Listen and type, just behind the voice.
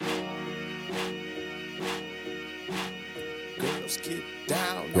girls get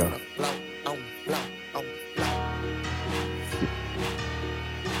down on the floor, on the floor, on the floor.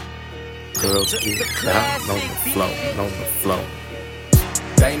 Girls get down on the floor, on the floor.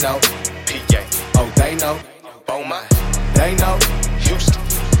 They know, PJ. Oh, they know, Beaumont. They know, Houston.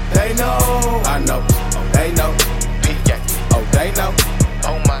 They know, I know. Oh, they know, PJ. Oh, they know,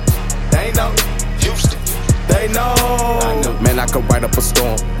 Beaumont. They know, Houston. They know, I know. Man, I could write up a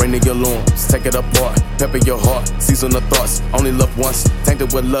storm, bring the alarms, take it apart, pepper your heart, season the thoughts, only love once,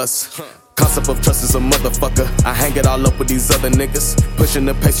 tainted with lust. Concept of trust is a motherfucker. I hang it all up with these other niggas. Pushing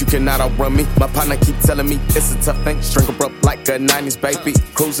the pace, you cannot outrun me. My partner keep telling me it's a tough thing. String her up like a 90s baby.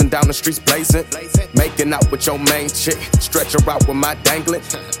 Cruising down the streets blazing. Making out with your main chick. Stretch her out with my dangling.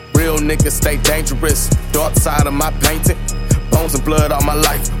 Real niggas stay dangerous. Dark side of my painting. Bones and blood all my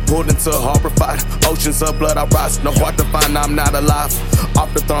life. Pulled into a harbor fight. Oceans of blood I rise. No heart to find I'm not alive.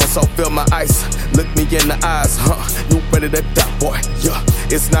 Off the throne, so feel my ice. Look me in the eyes, you ready to die, boy? Yeah,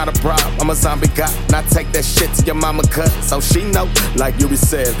 it's not a bribe. I'm a zombie god. Not take that shit to your mama cut. So she know, like Yuri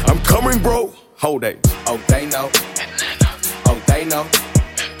said, I'm coming, bro. Hold it. Oh, they know. Oh, they know.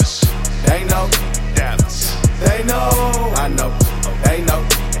 They know. Dallas. They know. I know. Oh, they know.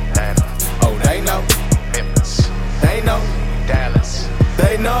 Atlanta. Oh, they know. Memphis. They know. Dallas.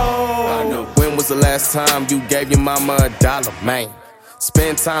 They know. I know. When was the last time you gave your mama $1, man?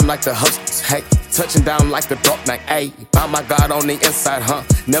 Spend time like the hustlers, hey. Touching down like a dark night, ayy. By my God on the inside,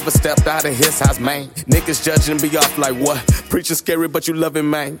 Never stepped out of his house, man. Niggas judging me off like what? Preaching scary, but you love it,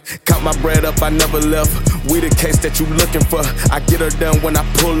 man. Count my bread up, I never left. We the case that you looking for. I get her done when I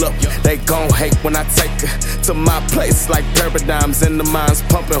pull up. They gon' hate when I take her to my place like paradigms in the minds.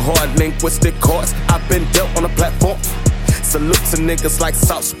 Pumping hard linguistic chords. I've been dealt on a platform. Salute to niggas like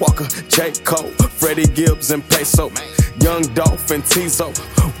Sauce Walker, J. Cole, Freddie Gibbs, and Peso. Young Dolph and Tizo.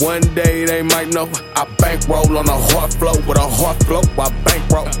 One day they might know I bankroll on a hard flow with a hard flow. I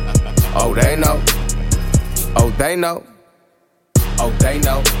bankroll. Oh, they know. Oh, they know. Oh, they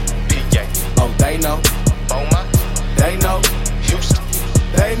know. PJ. Oh, they know. Beaumont. They know. Houston.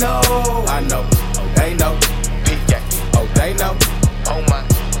 They know. I know. Oh, they know.